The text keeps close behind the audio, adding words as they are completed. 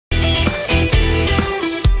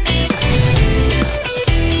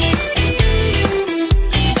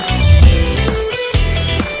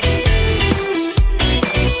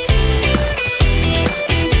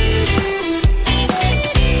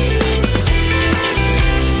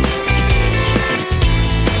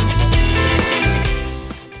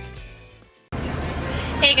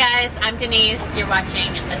I'm Denise. You're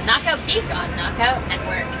watching the Knockout Geek on Knockout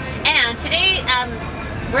Network. And today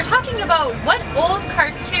we're talking about what old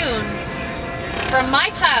cartoon from my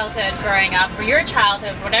childhood growing up, or your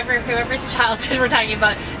childhood, whoever's childhood we're talking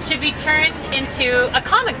about, should be turned into a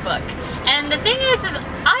comic book. And the thing is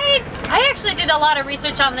I actually did a lot of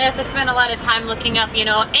research on this. I spent a lot of time looking up, you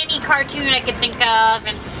know, any cartoon I could think of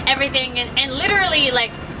and everything, and literally,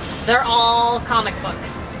 like, they're all comic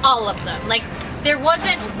books. All of them. Like, there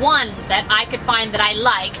wasn't one that I could find that I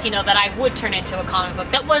liked, you know, that I would turn into a comic book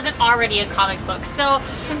that wasn't already a comic book. So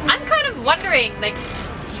I'm kind of wondering, like,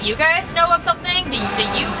 do you guys know of something? Do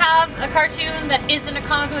you have a cartoon that isn't a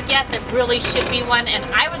comic book yet that really should be one? And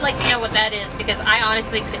I would like to know what that is, because I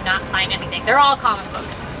honestly could not find anything. They're all comic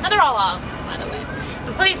books. And they're all awesome, by the way.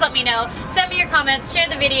 But please let me know. Send me your comments, share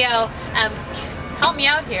the video, help me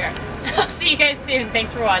out here. I'll see you guys soon.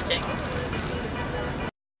 Thanks for watching.